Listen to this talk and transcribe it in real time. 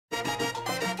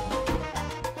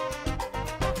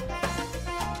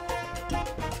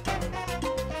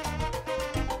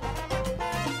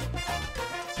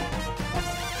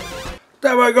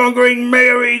Double Conquering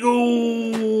Mega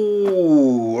Eagle.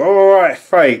 Alright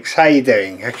folks, how you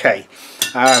doing? Okay.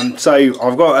 So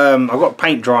I've got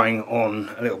paint drying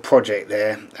on a little project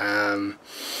there.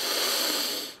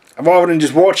 Rather than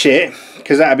just watch it,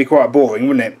 because that'd be quite boring,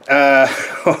 wouldn't it?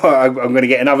 I'm going to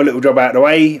get another little job out of the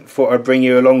way. Thought I'd bring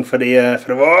you along for the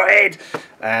ride,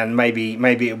 and maybe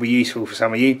it'll be useful for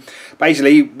some of you.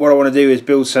 Basically, what I want to do is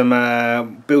build some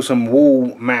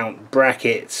wall mount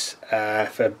brackets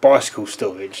for bicycle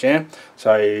storage. Yeah.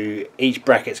 So each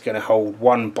bracket's going to hold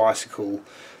one bicycle.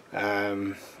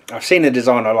 I've seen a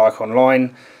design I like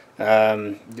online.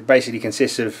 It basically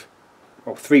consists of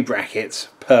 3 brackets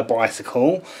per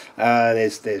bicycle.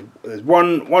 There's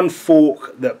one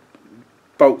fork that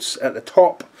bolts at the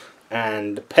top,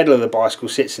 and the pedal of the bicycle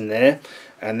sits in there,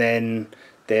 and then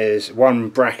there's one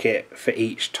bracket for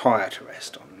each tyre to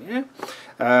rest on.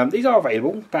 Yeah, these are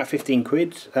available, about 15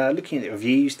 quid. Looking at the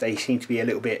reviews, they seem to be a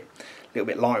little bit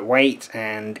lightweight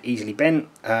and easily bent,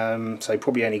 so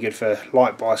probably only good for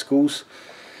light bicycles.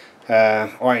 I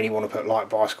only want to put light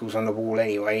bicycles on the wall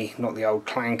anyway, not the old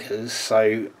clankers,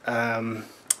 so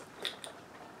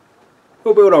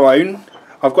we'll build our own.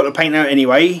 I've got the paint out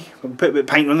anyway. We'll put a bit of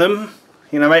paint on them,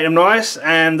 you know, make them nice,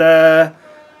 and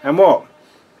what?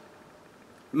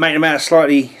 Make them out of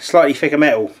slightly thicker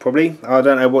metal, probably. I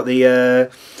don't know what the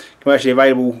commercially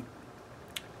available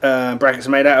brackets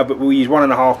are made out of, but we'll use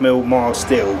 1.5mm mild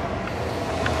steel.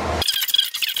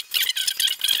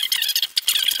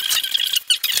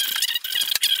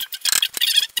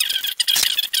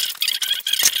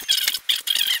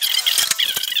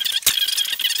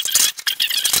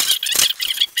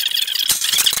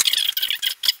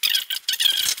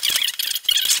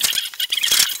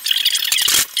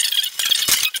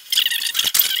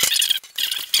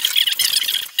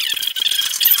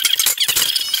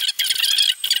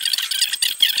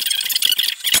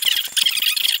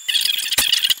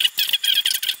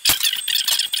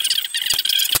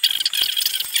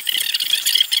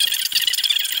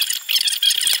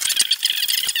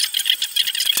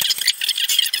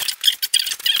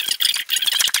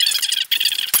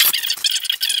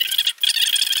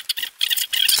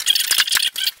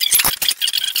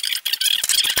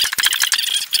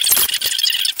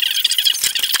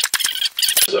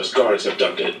 Us guards have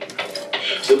dubbed it.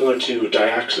 Similar to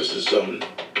Diaxis' zone,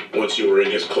 once you were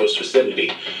in his close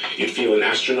vicinity, you'd feel an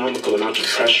astronomical amount of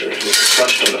pressure and get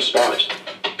crushed on the spot,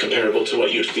 comparable to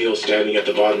what you'd feel standing at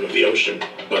the bottom of the ocean,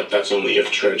 but that's only if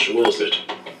Trench wills it.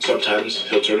 Sometimes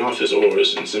he'll turn off his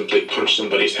oars and simply punch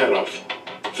somebody's head off.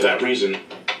 For that reason,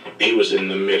 he was in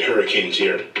the mid-hurricane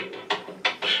tier.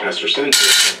 As for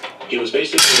Sensei, he was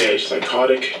basically a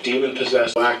psychotic,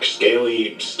 demon-possessed, black,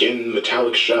 scaly, skin,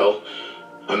 metallic shell,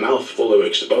 a mouth full of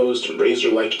exposed,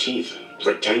 razor-like teeth,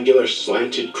 rectangular,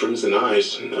 slanted crimson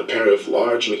eyes, a pair of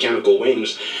large mechanical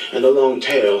wings, and a long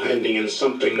tail ending in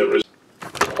something that was...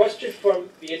 The question from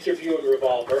the interview in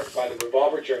Revolver by the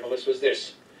Revolver journalist was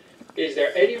this: is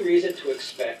there any reason to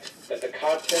expect that the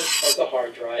contents of the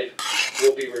hard drive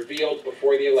will be revealed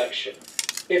before the election?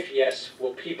 If yes,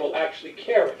 will people actually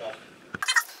care enough?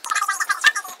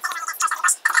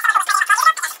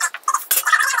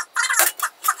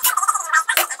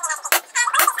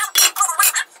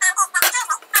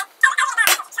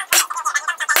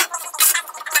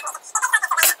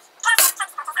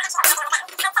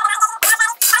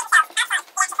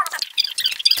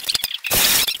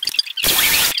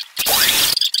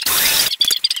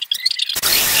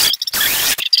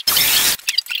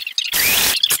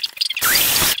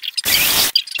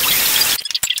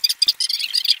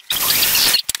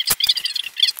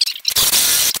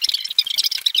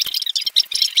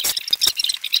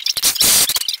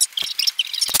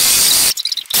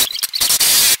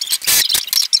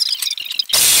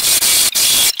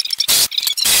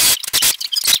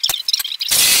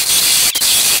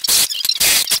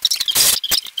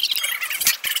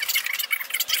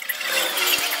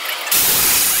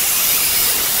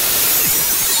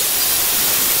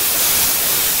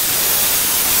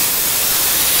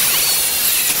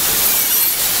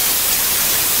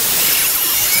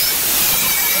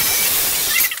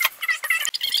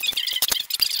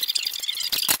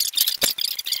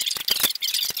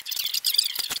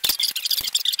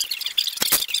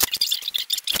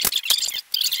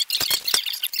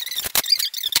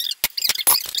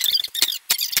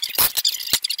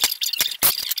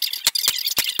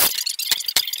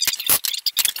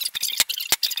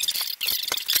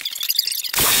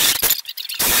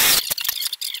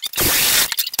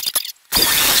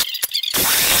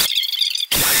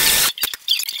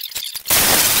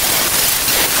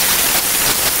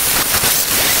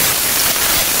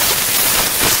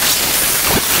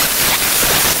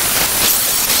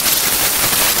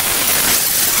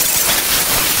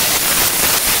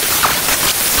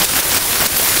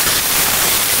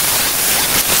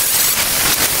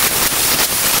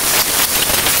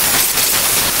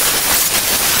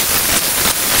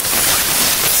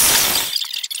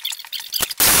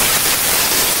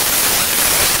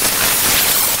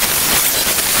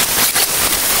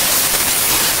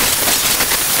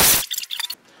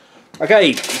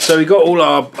 Okay, so we got all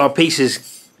our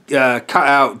pieces cut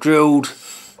out, drilled,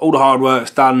 all the hard work's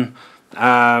done,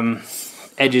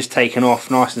 edges taken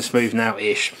off, nice and smooth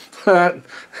now-ish. And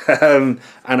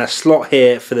a slot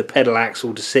here for the pedal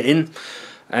axle to sit in.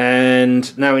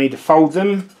 And now we need to fold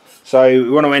them. So we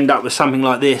want to end up with something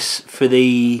like this for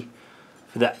the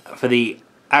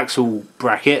axle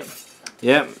bracket.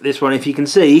 Yeah, this one, if you can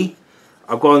see,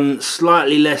 I've gone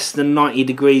slightly less than 90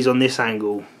 degrees on this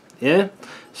angle. Yeah,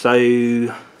 so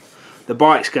the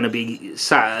bike's going to be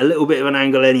sat at a little bit of an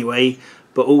angle anyway,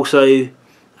 but also you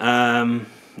know,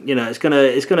 it's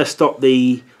gonna stop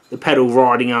the pedal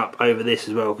riding up over this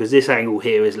as well, because this angle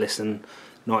here is less than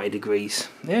 90 degrees.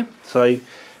 Yeah, so I'm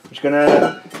just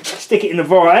gonna stick it in the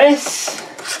vise,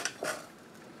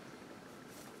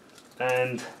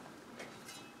 and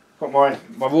got my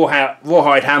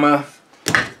rawhide hammer.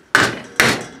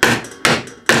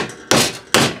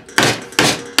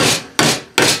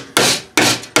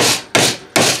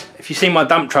 If you've seen my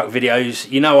dump truck videos,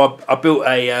 you know I built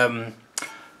a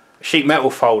sheet metal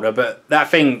folder, but that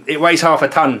thing, it weighs half a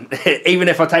ton. Even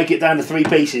if I take it down to 3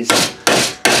 pieces,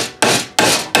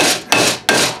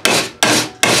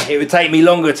 it would take me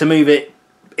longer to move it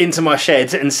into my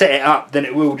shed and set it up than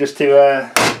it will just to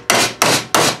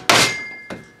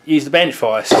use the bench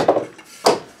vise.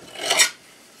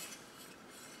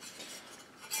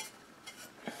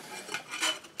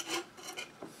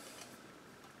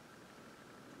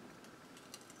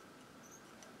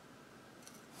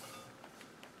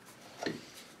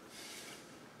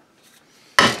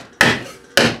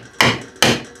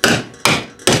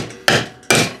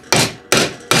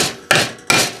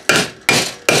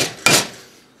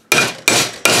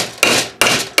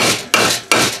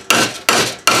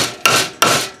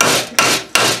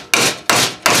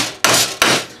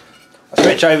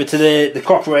 Over to the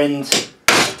copper end,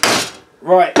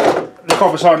 right, the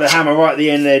copper side of the hammer right at the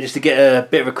end there, just to get a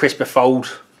bit of a crisper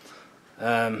fold.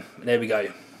 There we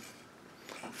go,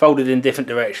 folded in different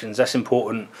directions. That's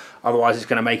important, otherwise it's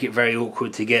going to make it very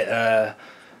awkward to get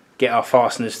our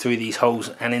fasteners through these holes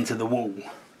and into the wall.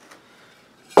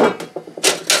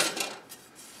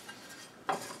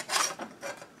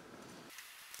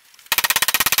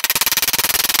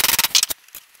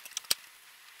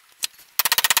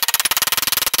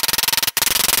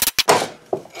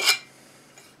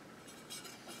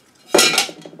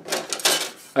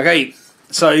 Okay,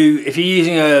 so if you're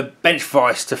using a bench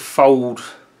vise to fold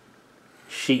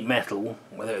sheet metal,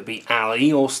 whether it be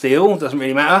alloy or steel, doesn't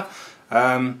really matter,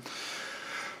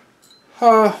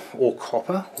 or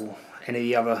copper, or any of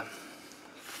the other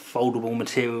foldable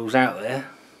materials out there.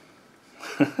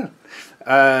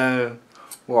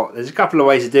 There's a couple of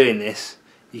ways of doing this.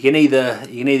 You can either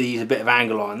use a bit of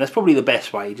angle iron. That's probably the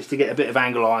best way, just to get a bit of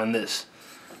angle iron that's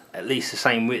at least the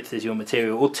same width as your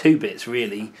material, or 2 bits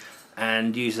really,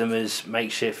 and use them as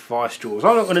makeshift vice jaws.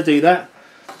 I'm not going to do that.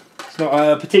 It's not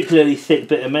a particularly thick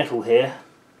bit of metal here.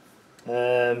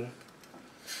 I'm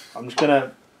just going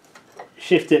to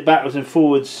shift it backwards and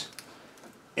forwards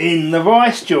in the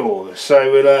vice jaws.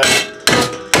 So we'll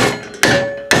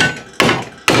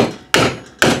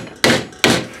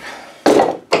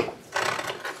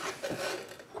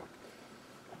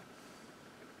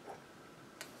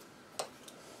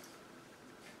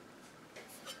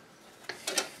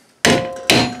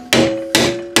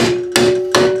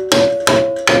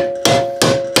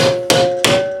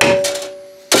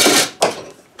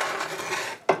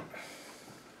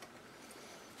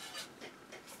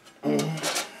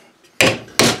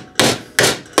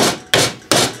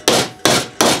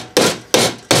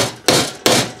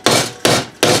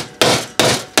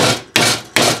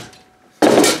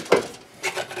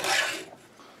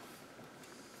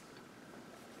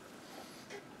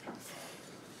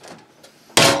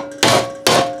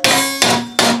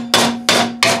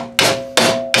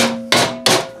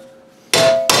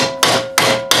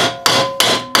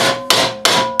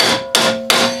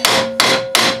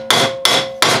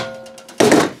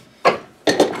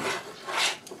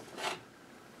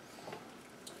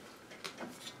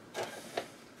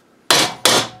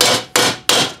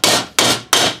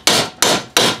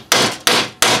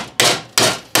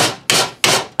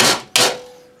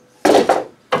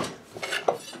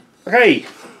Okay,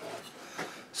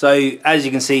 so as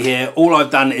you can see here, all I've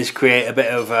done is create a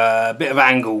bit of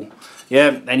angle.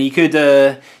 Yeah, and you could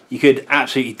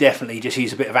absolutely definitely just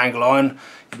use a bit of angle iron.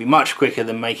 It'd be much quicker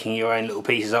than making your own little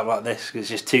pieces up like this, because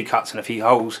it's just 2 cuts and a few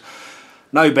holes.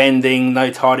 No bending,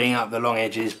 no tidying up the long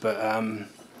edges, but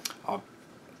I've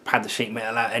had the sheet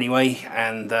metal out anyway,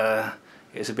 and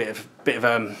it's a bit of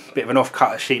an off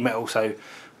cut of sheet metal, so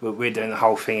we're doing the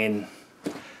whole thing in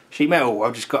sheet metal.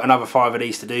 I've just got another 5 of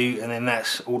these to do, and then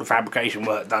that's all the fabrication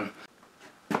work done.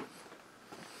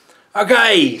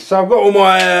 Okay, so I've got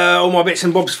all my bits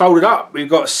and bobs folded up. We've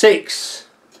got 6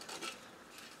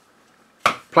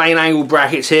 plain angle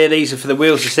brackets here. These are for the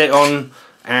wheels to sit on,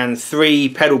 and 3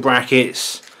 pedal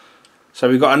brackets. So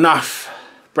we've got enough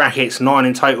brackets, 9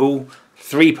 in total,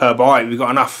 3 per bike. We've got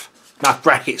enough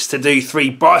brackets to do 3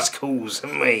 bicycles,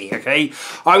 haven't we? Okay,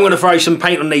 I'm going to throw some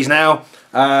paint on these now.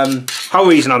 Whole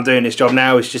reason I'm doing this job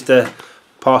now is just to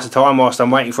pass the time whilst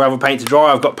I'm waiting for other paint to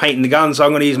dry. I've got paint in the gun, so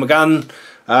I'm going to use my gun.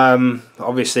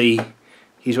 Obviously,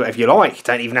 use whatever you like. You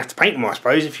don't even have to paint them, I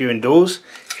suppose, if you're indoors.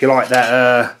 If you like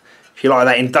that,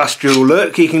 industrial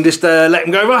look, you can just let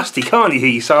them go rusty, can't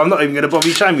you? So I'm not even going to bother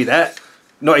you showing me that.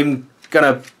 Not even going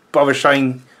to bother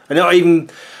showing.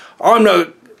 I'm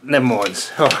not. Never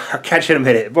mind. Oh, I'll catch you in a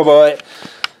minute. Bye bye.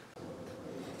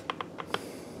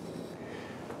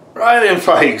 Right then,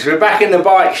 folks, we're back in the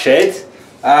bike shed.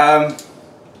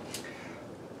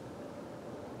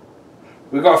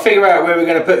 We've got to figure out where we're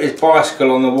going to put this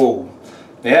bicycle on the wall.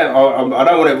 Yeah, I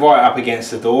don't want it right up against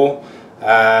the door,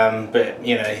 but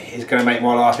you know, it's going to make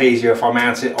my life easier if I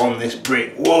mount it on this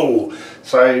brick wall.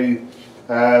 So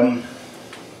I'm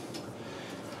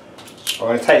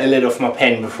going to take the lid off my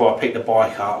pen before I pick the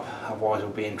bike up, otherwise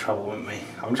we'll be in trouble, won't we?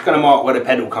 I'm just going to mark where the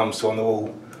pedal comes to on the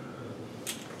wall.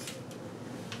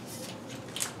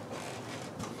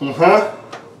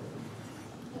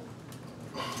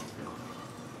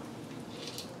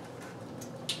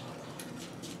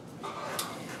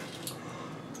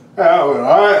 Oh,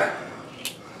 alright.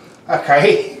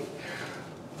 Okay.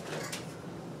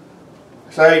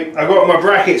 So I've got my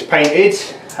brackets painted.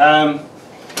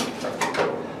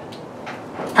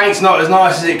 Paint's not as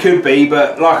nice as it could be,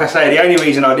 but like I say, the only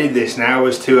reason I did this now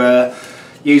was to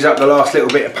use up the last little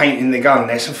bit of paint in the gun.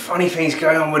 There's some funny things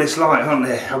going on with this light, aren't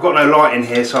there? I've got no light in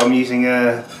here, so I'm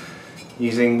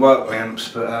using work lamps,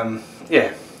 but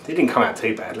yeah, they didn't come out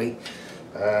too badly.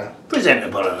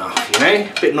 Presentable enough, you know,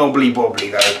 a bit knobbly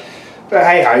bobbly though, but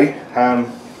hey ho.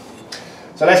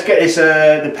 So let's get this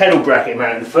the pedal bracket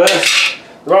mounted first.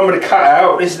 The one with the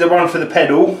cutout, this is the one for the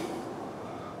pedal,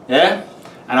 yeah,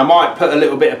 and I might put a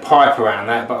little bit of pipe around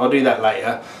that, but I'll do that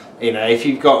later. You know, if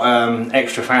you've got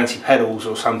extra fancy pedals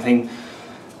or something,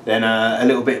 then a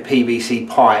little bit of PVC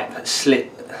pipe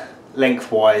slit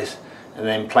lengthwise and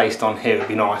then placed on here would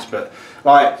be nice, but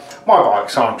like, my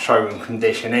bikes aren't showroom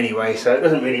condition anyway, so it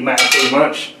doesn't really matter too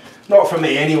much. Not for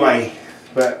me anyway,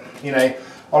 but you know,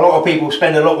 a lot of people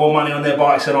spend a lot more money on their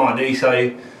bikes than I do, so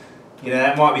you know,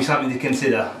 that might be something to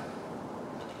consider.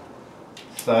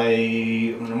 So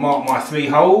I'm going to mark my 3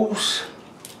 holes.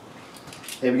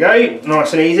 There we go,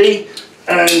 nice and easy.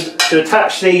 And to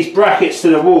attach these brackets to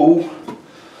the wall,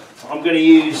 I'm going to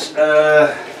use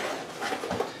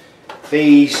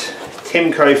these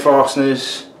Timco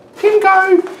fasteners.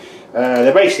 Timco!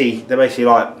 They're basically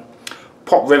like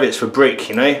pop rivets for brick,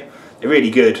 you know. They're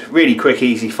really good, really quick,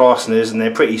 easy fasteners, and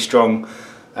they're pretty strong.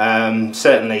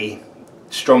 Certainly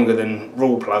stronger than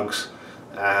rule plugs,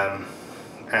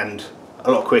 and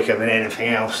a lot quicker than anything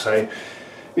else. So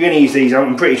we're going to use these.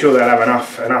 I'm pretty sure they'll have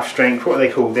enough strength. What are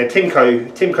they called? They're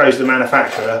Timco. Timco's the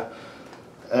manufacturer.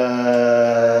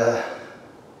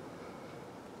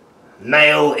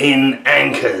 Nail-in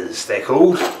anchors, they're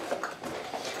called.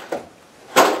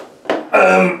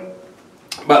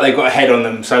 But they've got a head on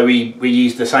them, so we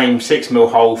use the same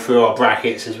 6mm hole through our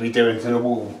brackets as we do into the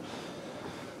wall.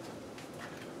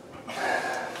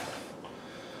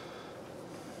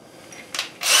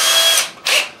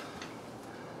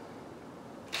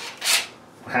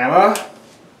 Hammer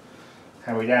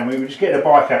down. We just get the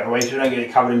bike out of the way so we don't get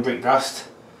it covered in brick dust.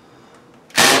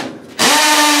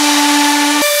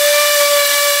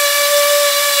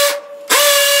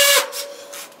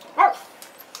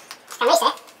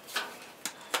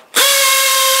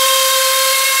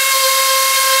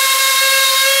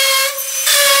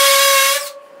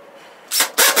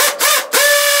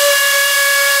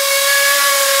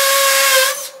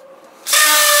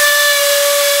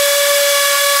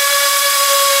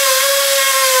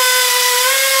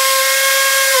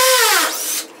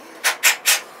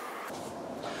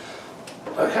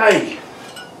 Okay,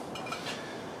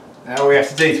 now all we have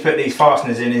to do to put these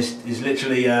fasteners in is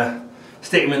literally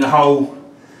stick them in the hole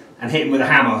and hit them with a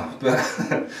hammer, but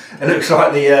it looks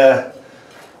like I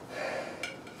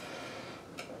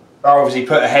obviously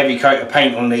put a heavy coat of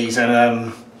paint on these,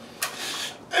 and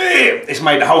it's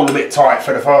made the hole a bit tight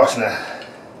for the fastener.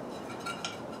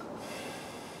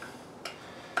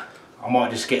 I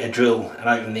might just get a drill and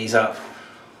open these up.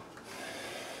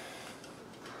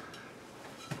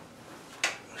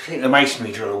 I think the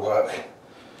masonry drill will work.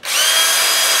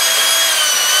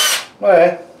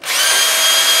 There.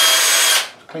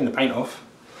 Clean the paint off.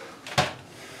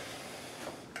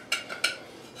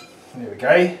 There we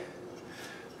go.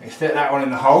 Let's stick that one in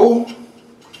the hole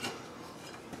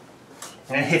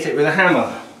and hit it with a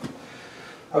hammer.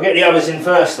 I'll get the others in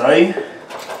first though,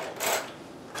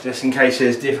 just in case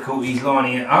there's difficulties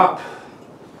lining it up.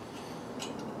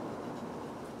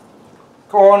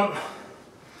 Go on.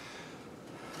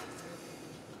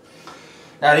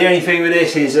 Now the only thing with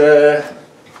this is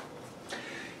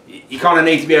you kind of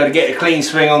need to be able to get a clean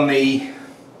swing on the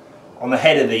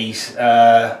head of these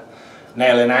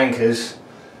nailing anchors.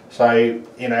 So,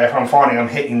 you know, if I'm finding I'm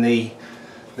hitting the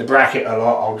bracket a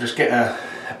lot, I'll just get a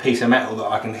piece of metal that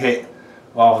I can hit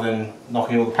rather than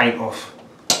knocking all the paint off.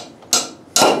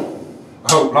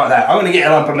 Oh, like that. I'm going to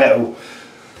get a lump of metal.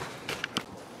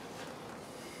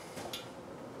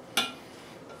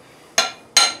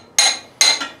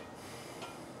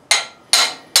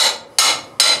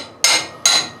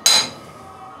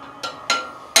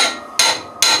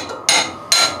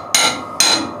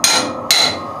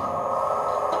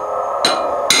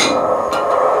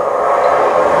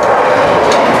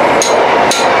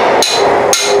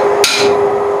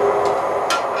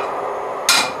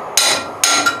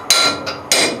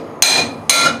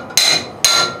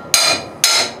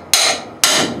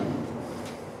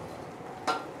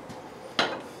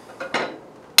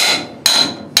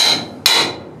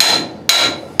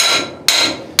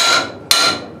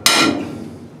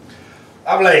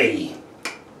 Lovely.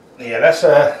 Yeah, that's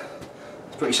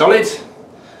pretty solid.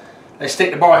 Let's stick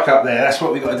the bike up there. That's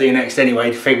what we've got to do next anyway,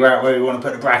 to figure out where we want to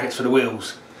put the brackets for the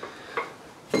wheels.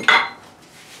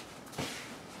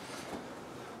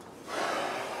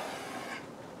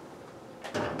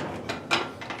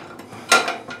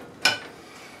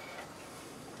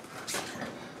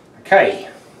 Okay.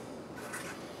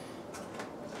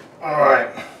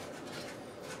 Alright.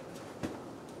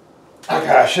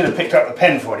 Okay, I should have picked up the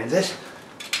pen before I did this.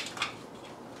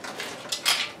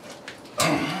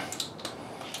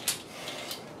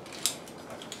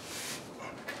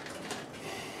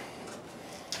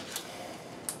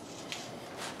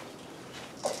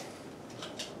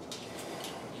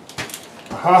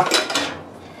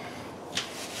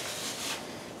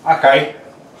 Okay.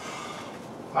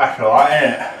 That's alright,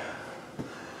 isn't it?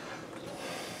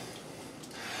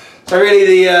 So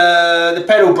really the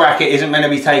pedal bracket isn't meant to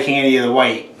be taking any of the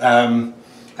weight.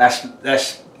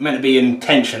 That's meant to be in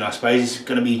tension, I suppose. It's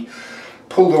going to be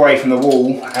pulled away from the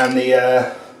wall, and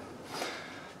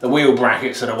the wheel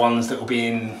brackets are the ones that will be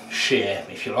in shear,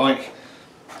 if you like.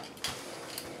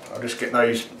 I'll just get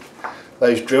those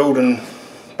drilled and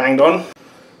banged on.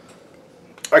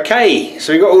 Okay,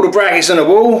 so we've got all the brackets on the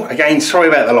wall. Again, sorry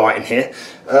about the lighting here,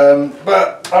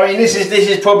 but I mean this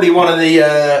is probably one of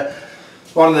the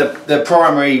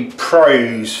primary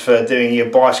pros for doing your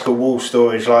bicycle wall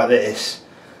storage like this.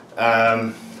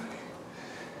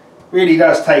 Really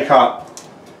does take up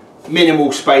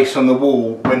minimal space on the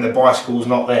wall when the bicycle's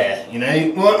not there, you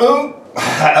know.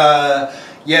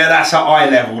 Yeah, that's at eye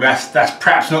level. That's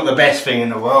perhaps not the best thing in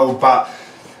the world, but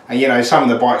you know, some of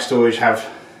the bike storage have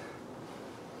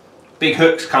big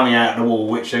hooks coming out of the wall,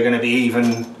 which are going to be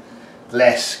even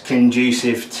less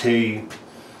conducive to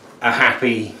a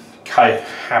happy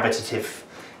cohabitative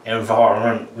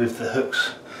environment with the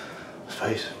hooks, I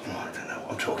suppose. I don't know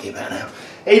what I'm talking about now.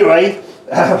 Either way,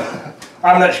 I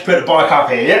haven't actually put the bike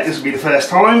up here yet. This will be the first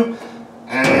time.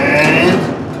 And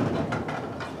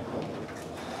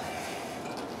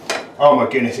oh my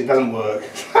goodness, it doesn't work.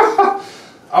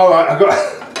 Alright,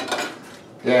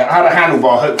 I had a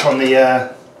handlebar hooked on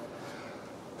the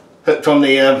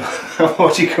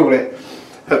what do you call it?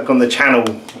 Hooked on the channel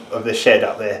of the shed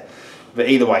up there. But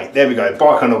either way, there we go,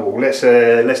 bike on the wall. Let's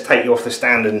take you off the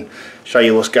stand and show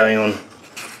you what's going on.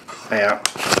 There.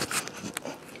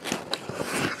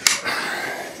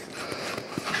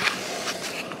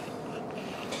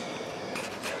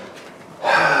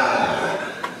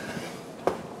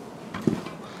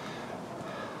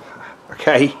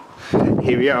 Okay,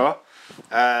 here we are.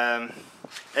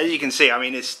 As you can see, I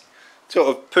mean, it's sort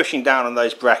of pushing down on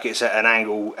those brackets at an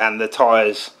angle, and the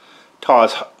tyres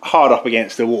hard up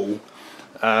against the wall.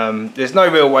 There's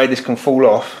no real way this can fall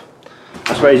off.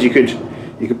 I suppose you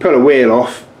could pull a wheel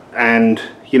off, and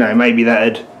you know, maybe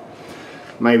that'd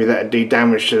do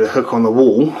damage to the hook on the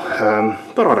wall,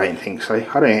 but I don't think so. I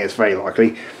don't think it's very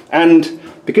likely. And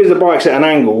because the bike's at an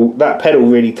angle, that pedal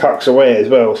really tucks away as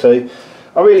well. So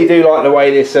I really do like the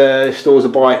way this stores the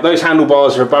bike. Those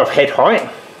handlebars are above head height,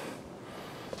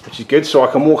 which is good, so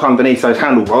I can walk underneath those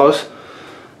handlebars,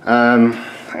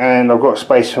 and I've got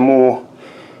space for more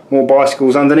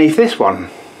bicycles underneath this one.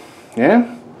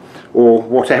 Yeah, or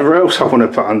whatever else I want to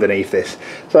put underneath this.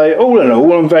 So all in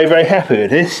all, I'm very, very happy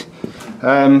with this.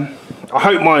 I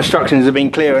hope my instructions have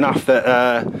been clear enough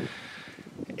that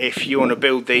if you want to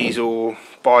build these or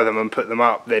buy them and put them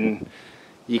up, then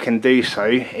you can do so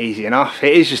easy enough.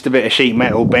 It is just a bit of sheet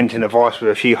metal bent in a vise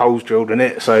with a few holes drilled in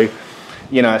it, so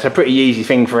you know, it's a pretty easy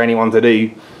thing for anyone to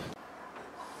do.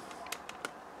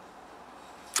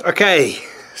 Okay,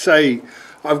 so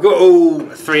I've got all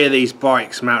 3 of these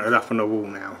bikes mounted up on the wall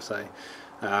now, so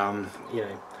you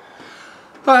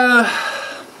know,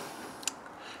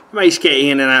 makes getting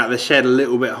in and out of the shed a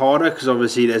little bit harder because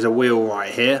obviously there's a wheel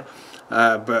right here,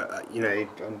 but you know,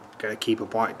 I'm going to keep a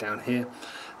bike down here.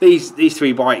 These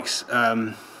 3 bikes,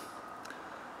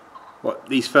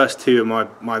 these first 2 are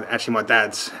actually my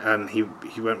dad's. He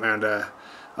went around a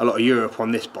lot of Europe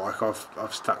on this bike. I've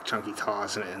stuck chunky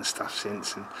tyres in it and stuff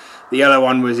since. And the other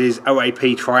one was his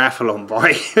OAP triathlon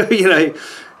bike. You know,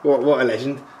 what a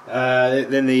legend.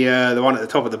 Then the one at the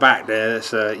top of the back there,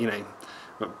 that's you know,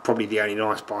 probably the only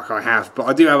nice bike I have. But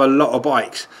I do have a lot of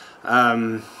bikes,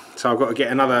 so I've got to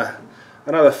get another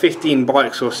 15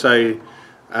 bikes or so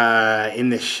in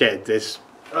this shed. There's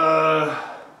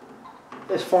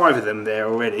 5 of them there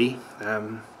already,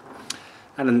 and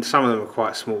then some of them are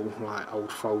quite small, like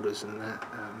old folders and that.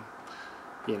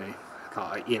 You know,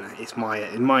 it's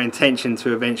my intention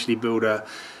to eventually build a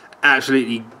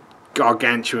absolutely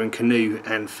gargantuan canoe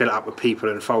and fill it up with people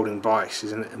and folding bikes,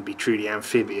 isn't it? And be truly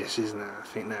amphibious, isn't it? I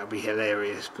think that would be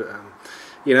hilarious. But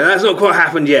you know, that's not quite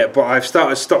happened yet. But I've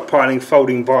started stockpiling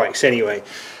folding bikes anyway.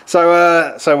 So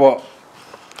what?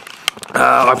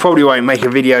 I probably won't make a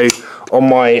video on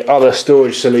my other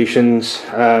storage solutions,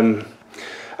 and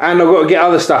I've got to get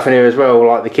other stuff in here as well,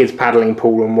 like the kids paddling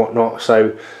pool and whatnot.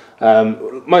 So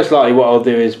most likely what I'll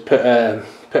do is put a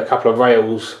couple of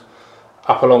rails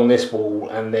up along this wall,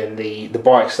 and then the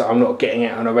bikes that I'm not getting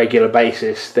at on a regular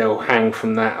basis, they'll hang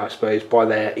from that, I suppose,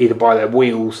 either by their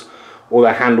wheels or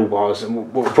their handlebars. And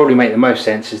what would probably make the most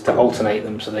sense is to alternate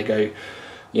them, so they go,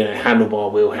 you know,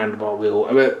 handlebar wheel.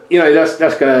 But you know,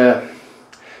 that's gonna.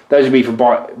 Those would be for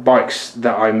bikes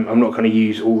that I'm not going to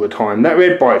use all the time. That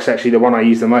red bike's actually the one I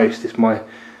use the most. It's my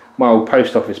old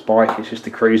post office bike. It's just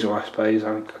a cruiser, I suppose.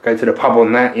 I go to the pub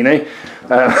on that, you know.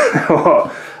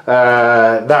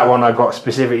 That one I got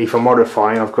specifically for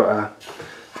modifying. I've got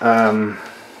a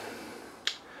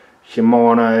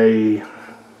Shimano,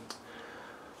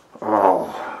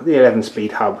 the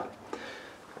 11-speed hub.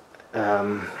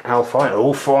 Alpine,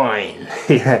 all fine.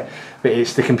 Yeah. But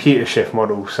it's the computer shift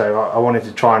model, so I wanted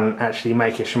to try and actually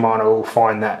make a Shimano all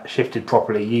fine that shifted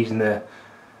properly using the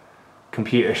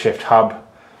computer shift hub,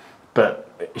 but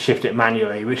shift it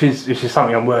manually, which is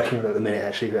something I'm working on at the minute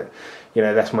actually. But you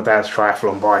know, that's my dad's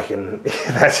triathlon bike, and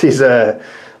that's his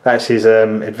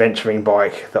adventuring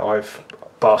bike that I've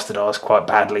bastardised quite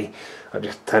badly. I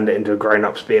just turned it into a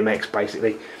grown-ups BMX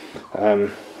basically.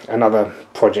 Another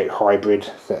project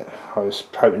hybrid that I was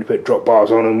hoping to put drop bars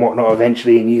on and whatnot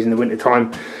eventually and use in the winter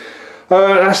time.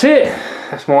 That's it.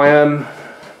 That's my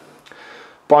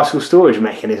bicycle storage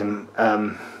mechanism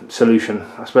solution,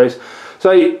 I suppose.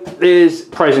 So there's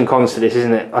pros and cons to this,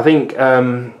 isn't it? I think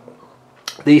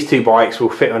these 2 bikes will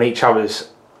fit on each other's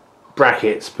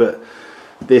brackets, but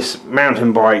this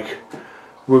mountain bike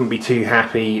wouldn't be too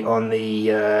happy on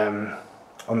the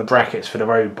brackets for the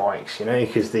road bikes, you know,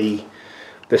 because the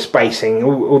spacing,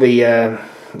 all the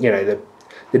you know,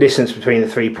 the distance between the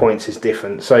 3 points is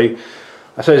different. So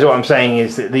I suppose what I'm saying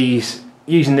is that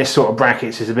using this sort of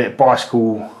brackets is a bit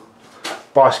bicycle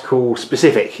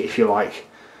specific, if you like,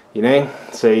 you know.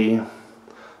 So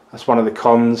that's one of the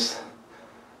cons.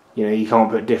 You know, you can't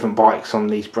put different bikes on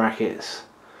these brackets,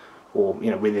 or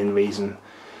you know, within reason.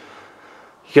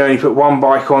 You can only put one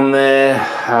bike on there,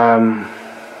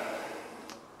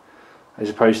 as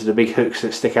opposed to the big hooks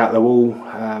that stick out the wall.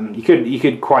 You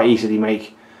could quite easily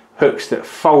make hooks that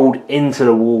fold into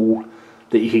the wall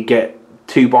that you could get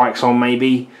 2 bikes on,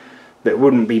 maybe, that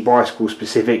wouldn't be bicycle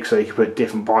specific, so you could put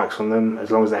different bikes on them as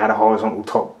long as they had a horizontal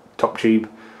top tube,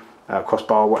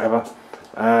 crossbar, whatever.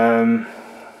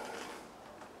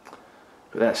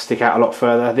 But that stick out a lot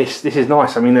further. This is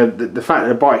nice. I mean, the fact that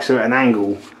the bikes are at an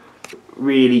angle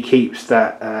really keeps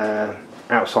that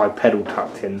outside pedal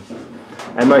tucked in.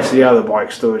 And most of the other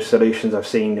bike storage solutions I've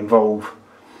seen involve,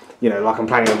 you know, like I'm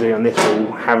planning on doing on this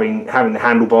wall, having the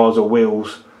handlebars or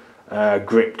wheels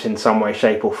gripped in some way,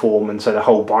 shape or form, and so the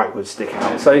whole bike would stick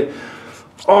out. So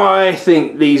I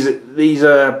think these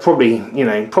are probably, you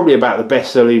know, probably about the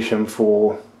best solution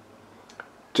for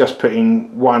just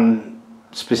putting one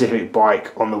specific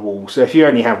bike on the wall. So if you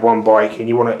only have one bike and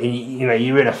you want to, you know,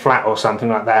 you're in a flat or something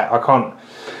like that, I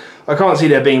I can't see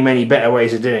there being many better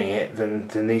ways of doing it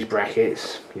than these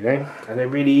brackets, you know, and they're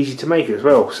really easy to make as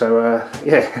well. So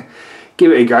yeah,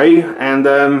 give it a go, and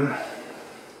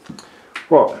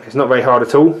it's not very hard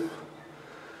at all.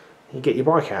 You get your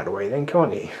bike out of the way then,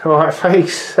 can't you? Alright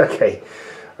folks, okay.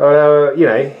 You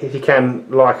know, if you can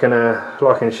like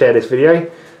and share this video,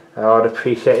 I'd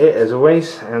appreciate it as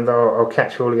always, and I'll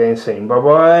catch you all again soon. Bye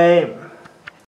bye.